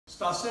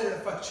Stasera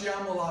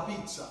facciamo la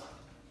pizza.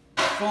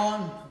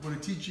 Fun. I'm going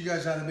to teach you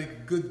guys how to make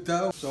a good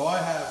dough. So I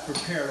have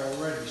prepared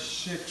already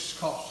 6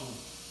 cups of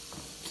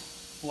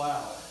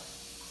flour.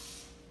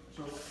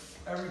 So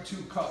every 2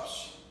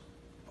 cups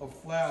of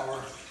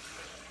flour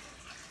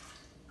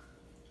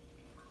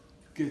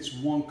gets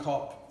 1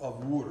 cup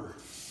of water.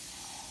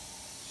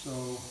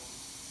 So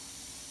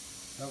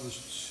that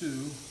was 2.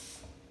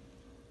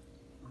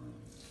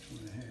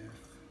 2.5.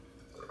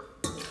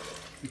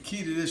 The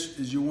key to this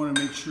is you want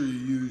to make sure you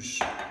use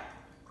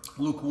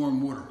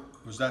lukewarm water,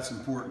 because that's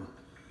important.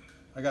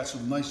 I got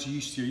some nice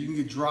yeast here. You can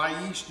get dry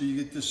yeast, or you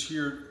get this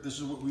here. This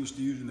is what we used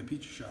to use in the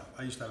pizza shop.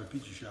 I used to have a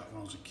pizza shop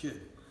when I was a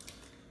kid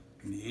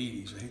in the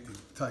 80s. I hate to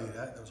tell you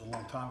that. That was a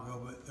long time ago,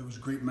 but it was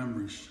great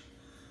memories.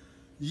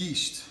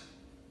 Yeast,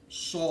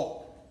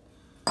 salt,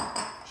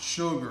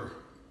 sugar.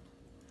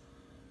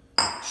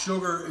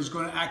 Sugar is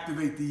going to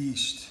activate the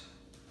yeast.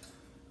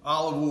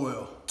 Olive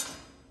oil.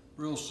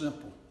 Real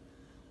simple.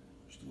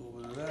 Just a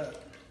little bit of that.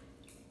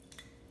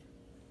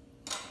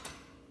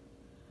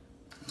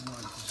 I'm going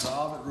to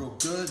dissolve it real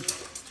good.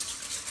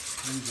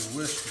 Use a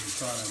whisk and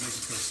try to make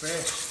it go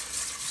fast.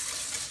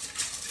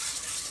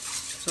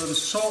 So the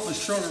salt and the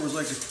sugar was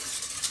like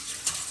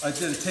I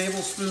did a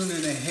tablespoon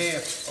and a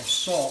half of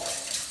salt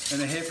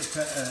and a half a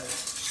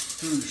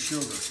spoon of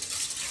sugar.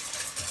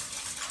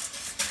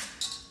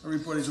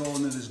 Everybody's all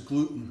into this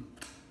gluten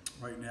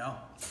right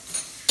now.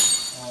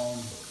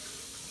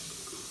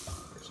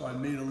 So I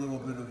made a little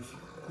bit of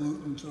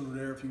gluten. It's over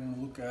there if you want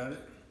to look at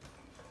it.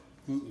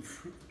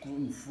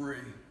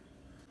 Gluten-free.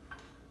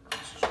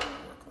 This is going to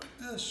work like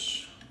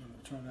this. I'm going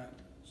to turn that on.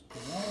 It's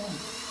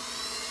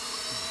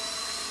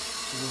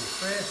a little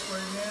fast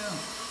right now.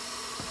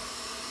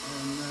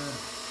 And I'm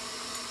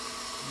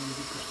going to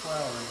get this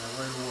flour in there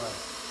right away.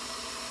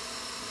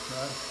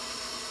 Okay.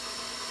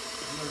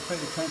 I'm going to pay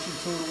attention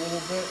to it a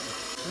little bit.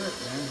 That's it,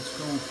 man. It's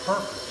going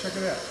perfect. Check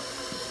it out.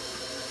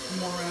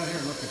 Come on around here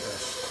and look at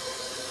this.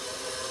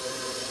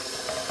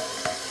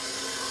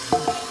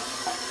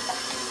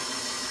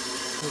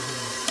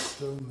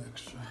 Dough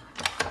mixture.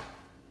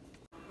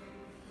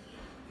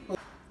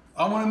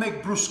 I want to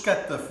make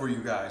bruschetta for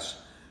you guys.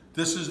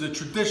 This is the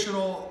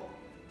traditional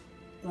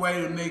way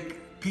to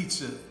make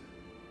pizza,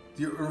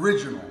 the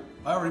original.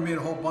 I already made a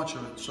whole bunch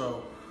of it,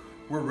 so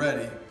we're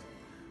ready.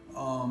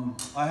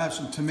 I have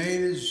some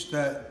tomatoes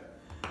that,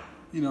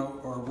 you know,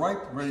 are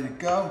ripe, ready to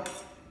go.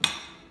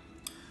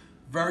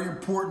 Very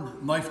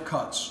important knife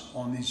cuts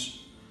on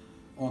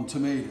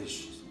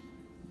tomatoes.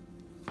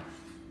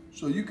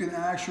 So you can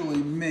actually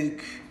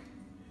make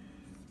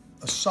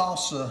a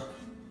salsa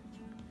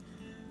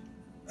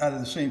out of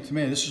the same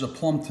tomato. This is a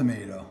plum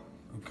tomato,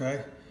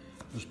 okay?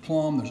 There's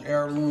plum, there's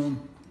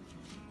heirloom,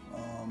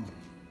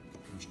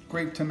 there's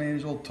grape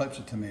tomatoes, all types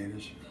of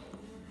tomatoes,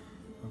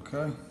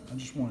 okay? I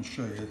just want to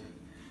show you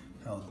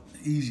how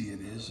easy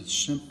it is. It's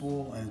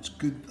simple and it's a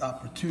good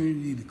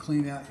opportunity to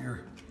clean out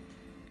your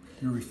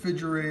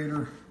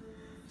refrigerator.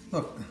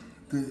 Look,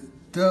 the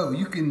dough,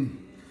 you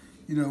can,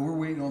 you know, we're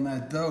waiting on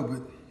that dough,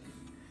 but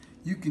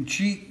you can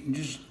cheat and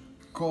just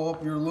call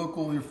up your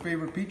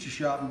favorite pizza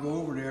shop and go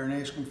over there and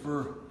ask them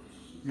for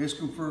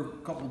a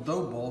couple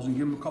dough balls and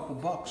give them a couple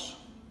bucks.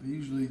 They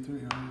usually,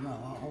 you know, not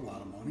a whole lot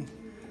of money.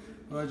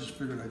 But I just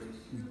figured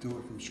we'd do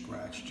it from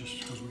scratch, just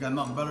because we got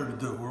nothing better to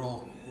do. We're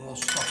all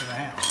stuck in the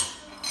house,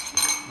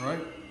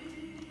 right?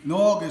 In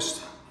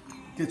August,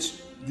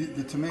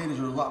 the tomatoes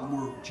are a lot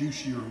more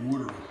juicier and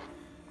watery,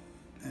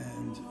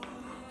 and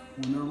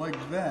when they're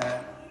like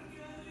that,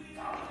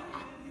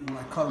 when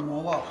I cut them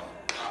all up,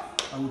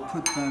 I would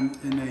put them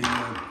in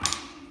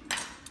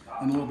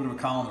a little bit of a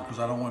colander because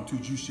I don't want them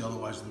too juicy,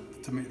 otherwise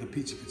the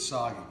pizza gets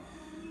soggy.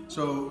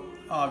 So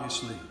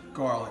obviously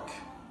garlic.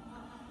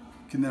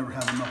 You can never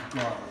have enough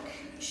garlic.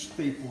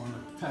 Staple in the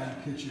Italian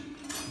kitchen.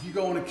 If you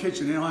go in the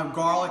kitchen and they don't have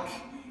garlic,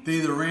 they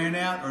either ran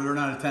out or they're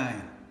not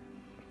Italian.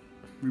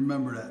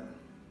 Remember that.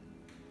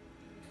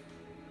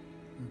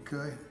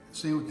 Okay,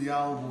 same with the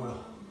olive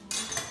oil.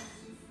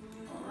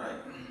 All right.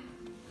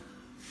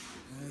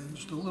 And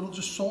just a little,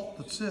 just salt,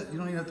 that's it. You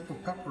don't even have to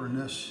put pepper in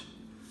this.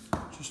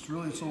 Just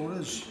really, that's all it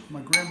is. My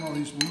grandmother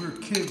when we were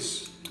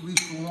kids, we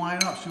used to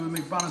line up. She would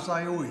make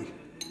banazaioli.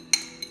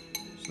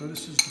 So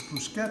this is the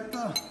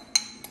bruschetta.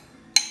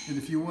 And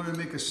if you want to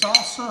make a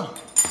salsa,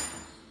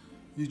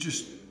 you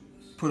just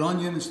put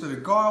onion instead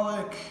of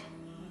garlic.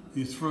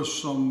 You throw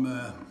some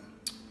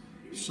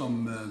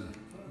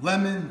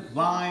lemon,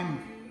 lime.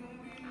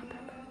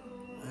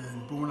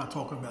 But we're not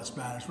talking about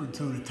Spanish, we're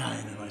doing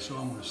Italian advice, so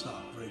I'm going to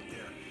stop right there.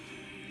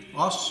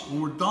 When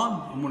we're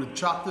done, I'm going to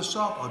chop this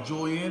up, I'll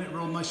julienne it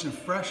real nice and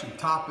fresh and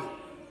top it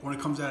when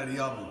it comes out of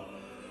the oven,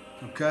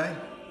 okay?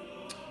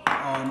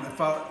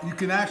 You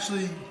can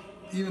actually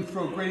even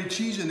throw grated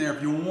cheese in there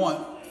if you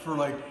want for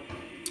like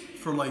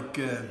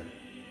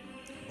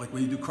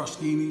when you do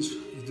crostinis,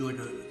 you do like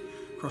a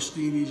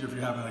crostinis, or if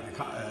you're having like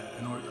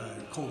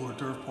a cold hors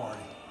d'oeuvre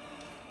party.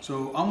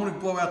 So I'm going to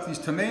blow out these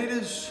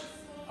tomatoes.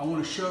 I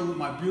want to show what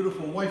my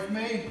beautiful wife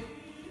made.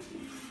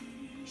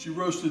 She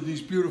roasted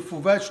these beautiful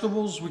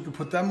vegetables. We can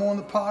put them on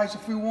the pies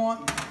if we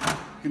want.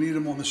 You can eat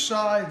them on the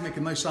side, make a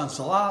nice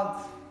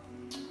ensalada.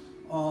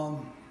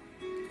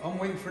 I'm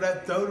waiting for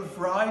that dough to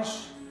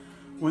rise.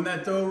 When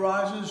that dough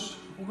rises,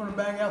 we're gonna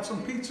bang out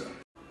some pizza.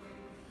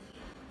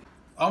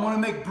 I wanna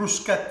make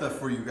bruschetta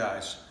for you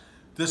guys.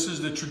 This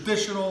is the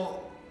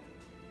traditional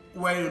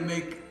way to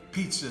make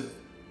pizza,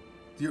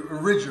 the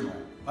original.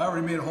 I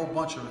already made a whole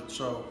bunch of it,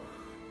 so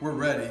we're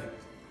ready.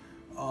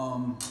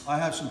 I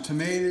have some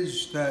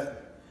tomatoes that,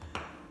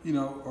 you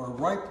know, are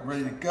ripe,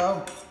 ready to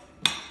go.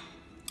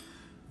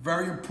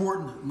 Very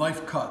important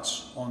knife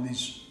cuts on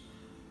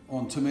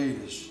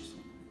tomatoes.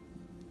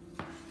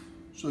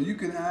 So you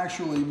can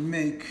actually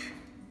make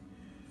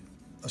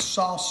a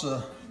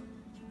salsa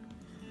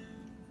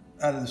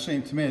out of the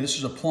same tomato. This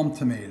is a plum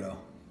tomato,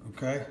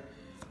 okay?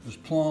 There's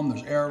plum,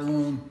 there's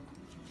heirloom,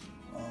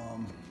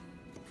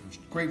 there's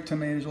grape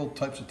tomatoes, all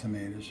types of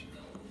tomatoes,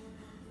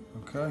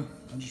 okay?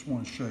 I just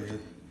want to show you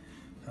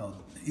how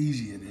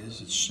easy it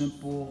is. It's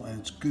simple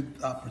and it's a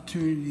good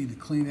opportunity to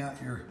clean out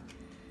your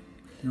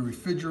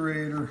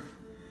refrigerator.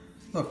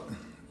 Look,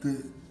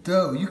 the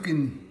dough, you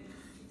can,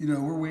 you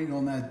know, we're waiting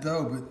on that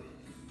dough, but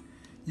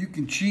you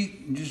can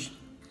cheat and just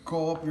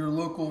call up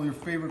your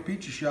favorite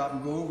pizza shop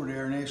and go over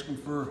there and ask them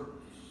for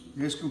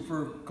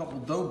a couple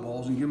dough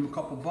balls and give them a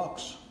couple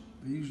bucks.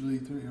 They usually,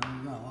 you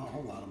know, not a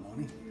whole lot of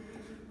money,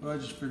 but I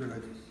just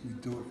figured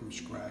we'd do it from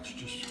scratch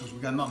just because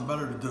we got nothing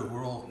better to do.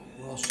 We're all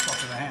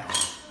stuck in the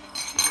house,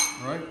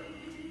 right?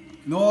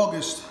 In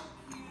August,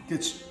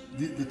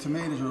 the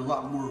tomatoes are a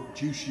lot more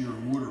juicier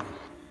and watery,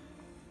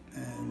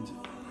 and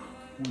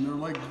when they're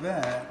like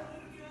that,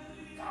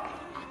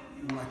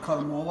 when I cut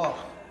them all up,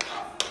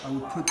 I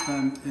would put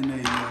them in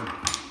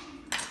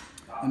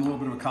a little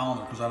bit of a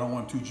colander because I don't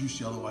want them too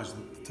juicy, otherwise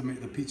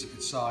the pizza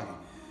gets soggy.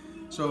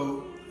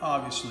 So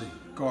obviously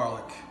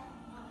garlic.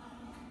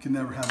 You can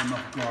never have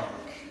enough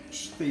garlic.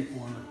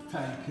 Staple in the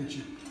Italian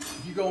kitchen.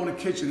 If you go in the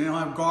kitchen and they don't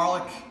have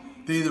garlic,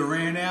 they either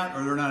ran out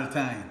or they're not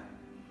Italian.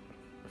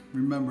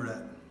 Remember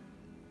that.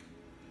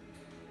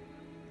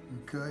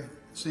 Okay,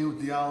 same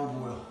with the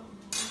olive oil.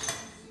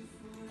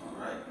 All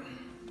right.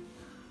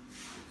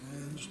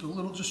 And just a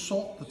little, just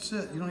salt, that's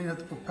it. You don't even have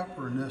to put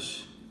pepper in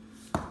this.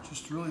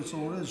 Just really, that's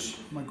all it is.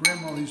 My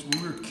grandmother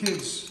when we were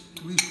kids,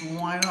 we used to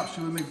line up. She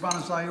would make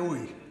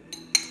banazaioli.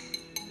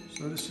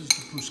 So this is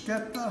the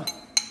bruschetta.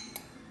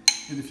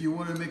 And if you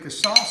want to make a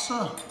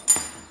salsa,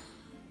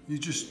 you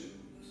just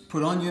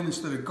put onion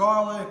instead of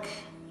garlic.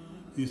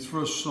 You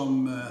throw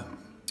some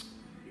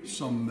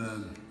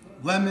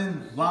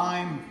lemon,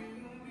 lime.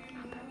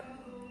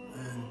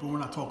 But we're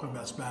not talking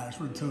about Spanish,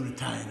 we're doing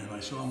Italian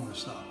tonight, so I'm gonna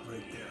stop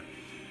right there.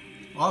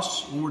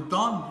 When we're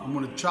done, I'm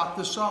gonna chop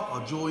this up,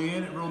 I'll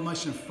julienne it real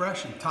nice and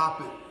fresh and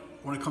top it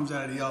when it comes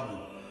out of the oven,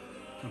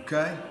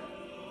 okay?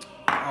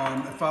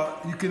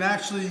 You can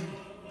actually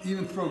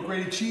even throw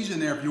grated cheese in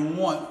there if you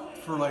want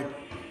for like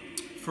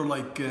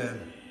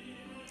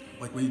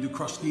when you do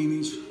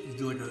crostinis, you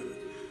do like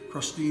a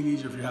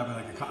crostinis, or if you're having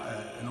like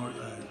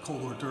a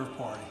cold hors d'oeuvre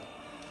party.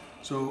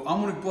 So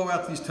I'm gonna blow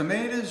out these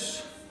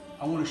tomatoes.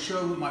 I want to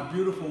show what my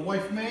beautiful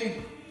wife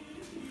made.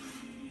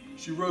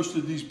 She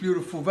roasted these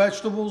beautiful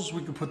vegetables.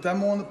 We can put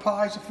them on the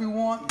pies if we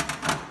want.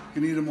 You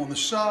can eat them on the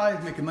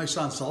side, make a nice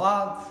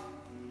ensalada.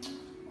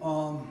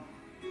 I'm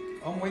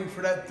waiting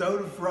for that dough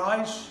to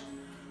rise.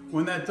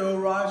 When that dough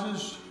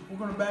rises, we're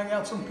going to bang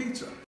out some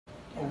pizza.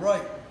 All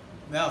right,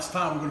 now it's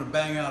time we're going to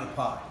bang out a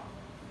pie.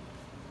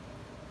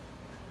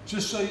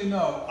 Just so you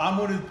know,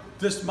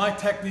 my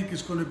technique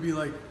is going to be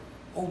like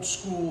old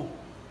school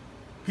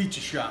pizza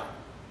shop.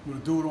 I'm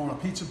going to do it on a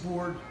pizza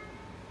board.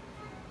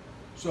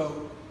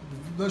 So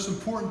the most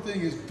important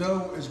thing is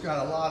dough has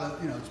got a lot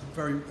of,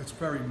 it's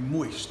very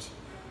moist.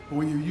 But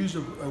when you use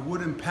a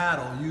wooden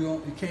paddle,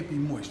 you can't be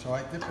moist. All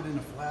right, dip it in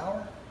the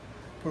flour.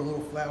 Put a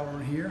little flour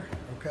in here,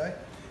 okay?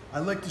 I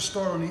like to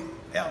start on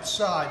the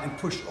outside and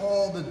push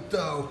all the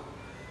dough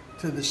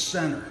to the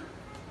center,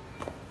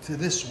 to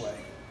this way,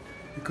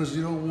 because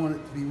you don't want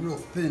it to be real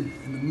thin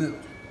in the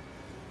middle.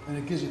 And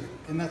it gives you,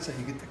 and that's how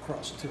you get the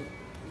crust too.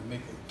 You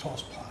make a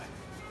toss pie.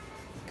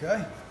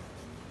 Okay,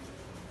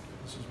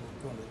 this is what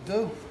we're going to do.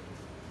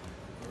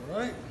 All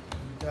right,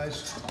 you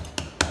guys,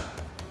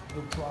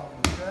 no problem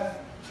with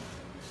that.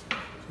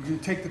 You're going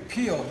to take the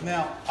peel.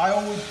 Now, I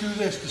always do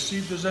this to see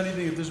if there's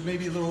anything, if there's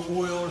maybe a little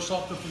oil or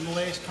something from the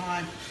last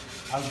time,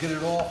 I'll get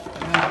it off,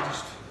 and then I'll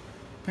just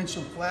pinch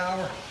some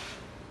flour.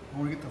 I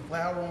want to get the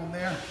flour on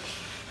there,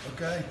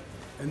 okay?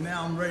 And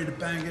now I'm ready to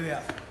bang it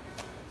out.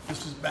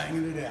 This is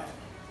banging it out,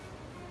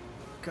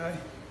 okay?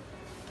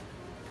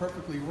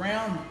 Perfectly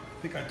round.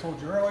 I think I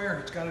told you earlier,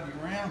 it's got to be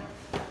round.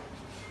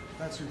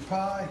 That's your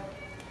pie.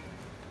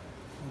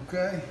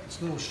 Okay,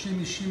 it's a little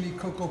shimmy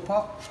Cocoa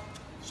Pop.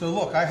 So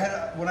look,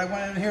 when I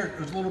went in here,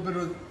 there's a little bit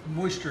of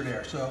moisture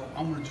there. So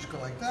I'm gonna just go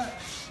like that,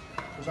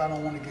 because I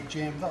don't want to get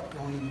jammed up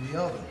going into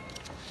the oven.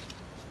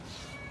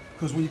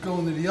 Because when you go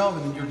into the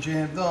oven and you're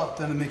jammed up,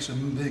 then it makes a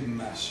big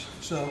mess.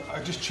 So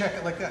I just check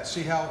it like that,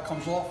 see how it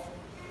comes off.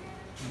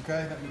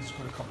 Okay, that means it's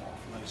gonna come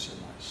off nice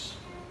and nice.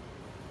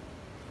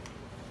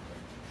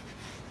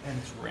 and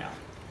it's round.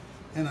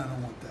 And I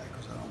don't want that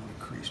because I don't want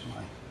to crease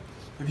my.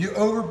 If you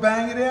over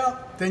bang it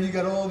out, then you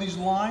got all these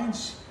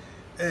lines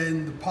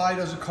and the pie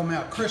doesn't come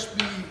out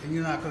crispy and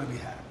you're not going to be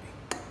happy.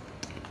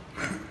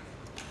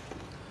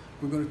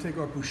 We're going to take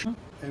our bruschetta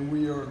and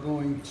we are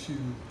going to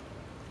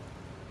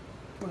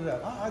put it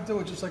out. I do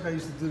it just like I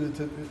used to do it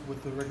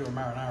with the regular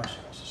marinara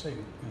sauce. The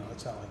same,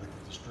 that's how I like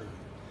it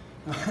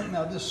distributed.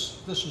 Now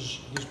this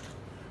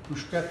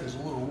bruschetta is a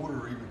little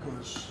watery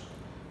because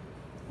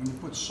when you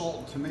put salt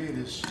and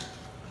tomatoes,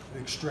 it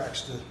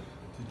extracts the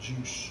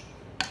juice.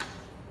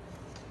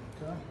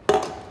 Okay. All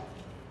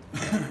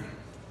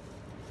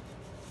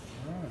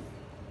right.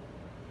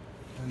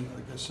 And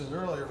like I said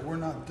earlier, we're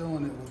not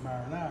doing it with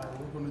marinara.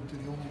 We're going to do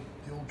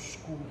the old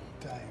school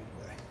Italian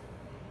way.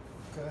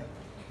 Okay.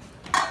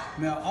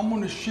 Now I'm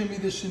going to shimmy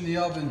this in the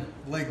oven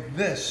like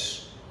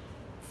this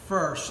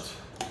first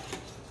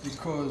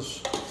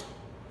because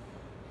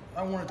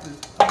I want the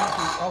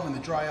oven to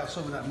dry out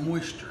some of that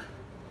moisture.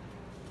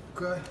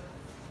 Okay.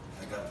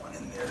 I got one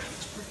in there.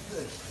 It's pretty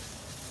good.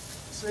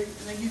 See,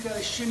 and then you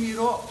gotta shimmy it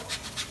up.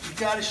 You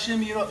gotta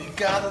shimmy it up. You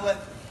gotta let.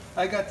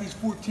 I got these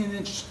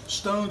 14-inch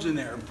stones in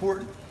there.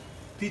 Important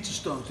pizza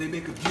stones. They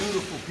make a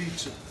beautiful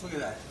pizza. Look at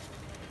that.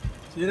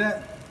 See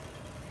that?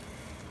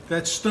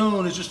 That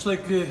stone is just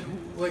like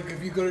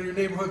if you go to your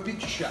neighborhood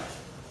pizza shop.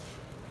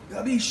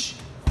 And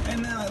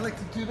then I like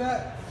to do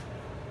that.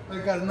 I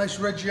got a nice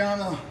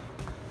Reggiano,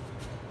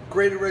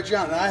 grated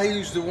Reggiano. I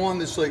use the one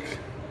that's like.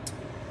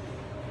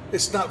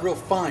 It's not real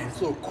fine,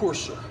 it's a little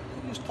coarser.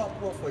 You just top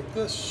it off like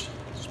this.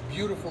 It's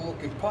beautiful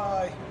looking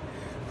pie.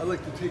 I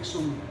like to take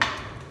some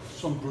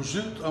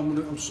prosciutto.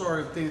 I'm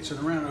sorry I'm dancing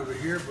around over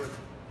here, but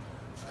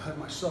I had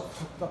myself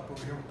hooked up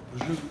over here with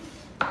the prosciutto.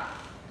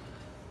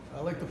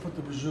 I like to put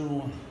the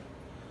prosciutto on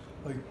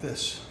like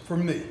this, for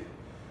me.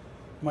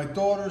 My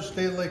daughters,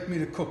 they like me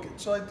to cook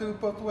it, so I do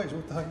it both ways.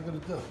 What the heck are you gonna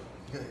do?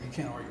 You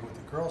can't argue with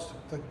the girls.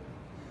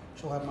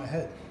 She'll have my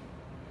head.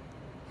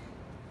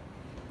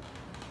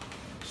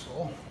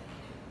 So.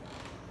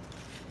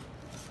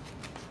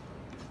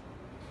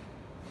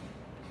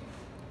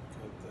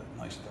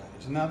 Nice that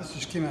is. And now this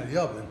just came out of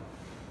the oven,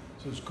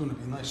 so it's going to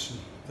be nice.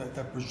 And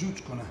that prosciutto's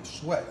going to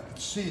sweat. You can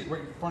see it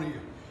right in front of you,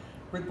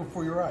 right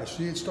before your eyes.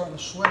 See it starting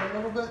to sweat a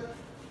little bit,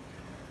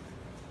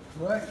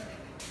 right?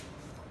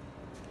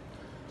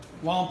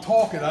 While I'm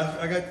talking,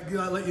 I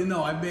gotta let you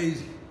know I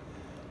made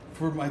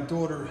for my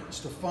daughter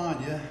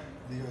Stefania.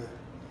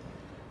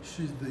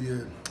 She's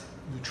the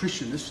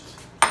nutritionist.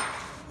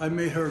 I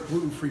made her a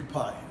gluten-free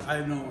pie. I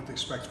didn't know what to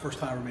expect. First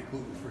time I ever made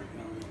gluten-free.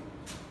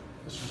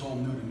 This was all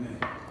new to me.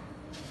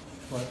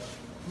 But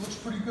it looks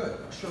pretty good.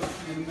 I'll show it to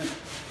you in a minute.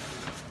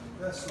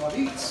 That's la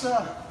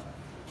pizza.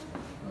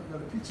 I've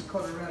got a pizza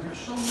cutter around here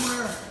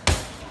somewhere.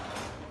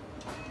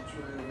 It's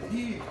right over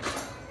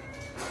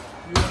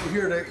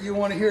here. You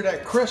want to hear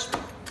that crisp?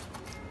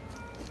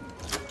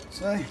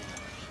 See?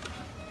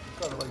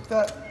 Cut it like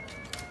that.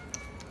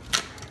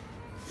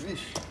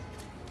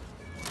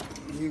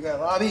 You got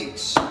la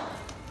pizza.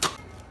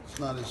 It's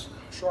not as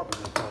sharp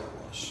as I thought it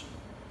was.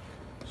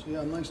 See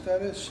how nice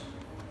that is?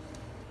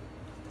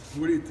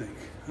 What do you think,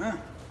 huh?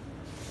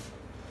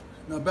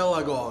 Now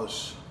Bella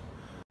goes.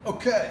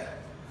 Okay,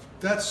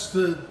 that's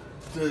the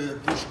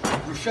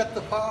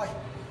bruschetta pie.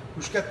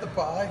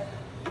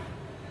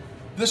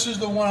 This is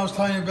the one I was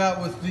telling you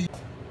about with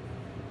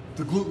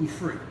the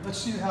gluten-free. Let's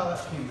see how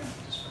that came out.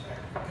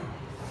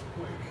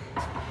 Quick.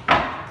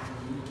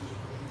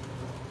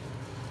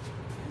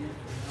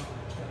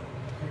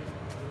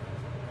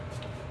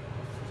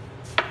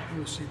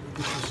 Let's see if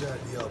this is out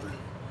of the oven.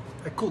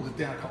 I cooled it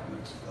down a couple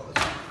minutes ago.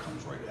 Let's see if it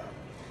comes right out.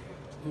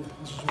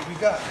 This is what we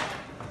got.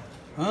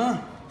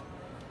 Huh?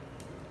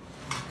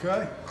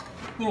 Okay.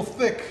 A little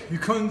thick. You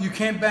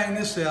can't bang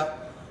this out.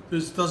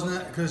 Because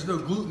there's no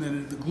gluten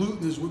in it. The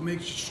gluten is what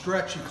makes you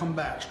stretch and come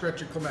back.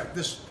 Stretch and come back.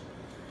 This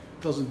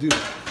doesn't do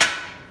that.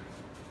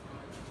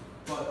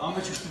 But I'm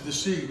interested to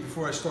see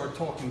before I start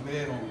talking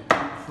bad on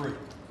gluten-free.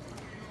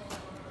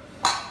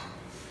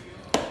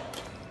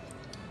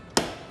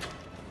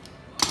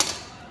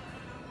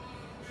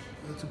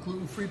 That's a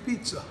gluten-free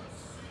pizza.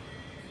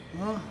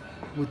 Huh?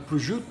 With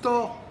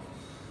prosciutto,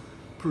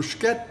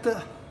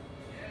 bruschetta.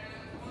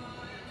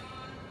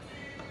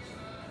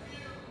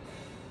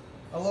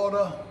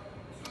 Allora,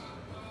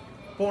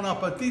 buon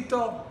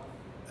appetito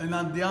e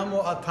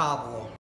andiamo a tavola.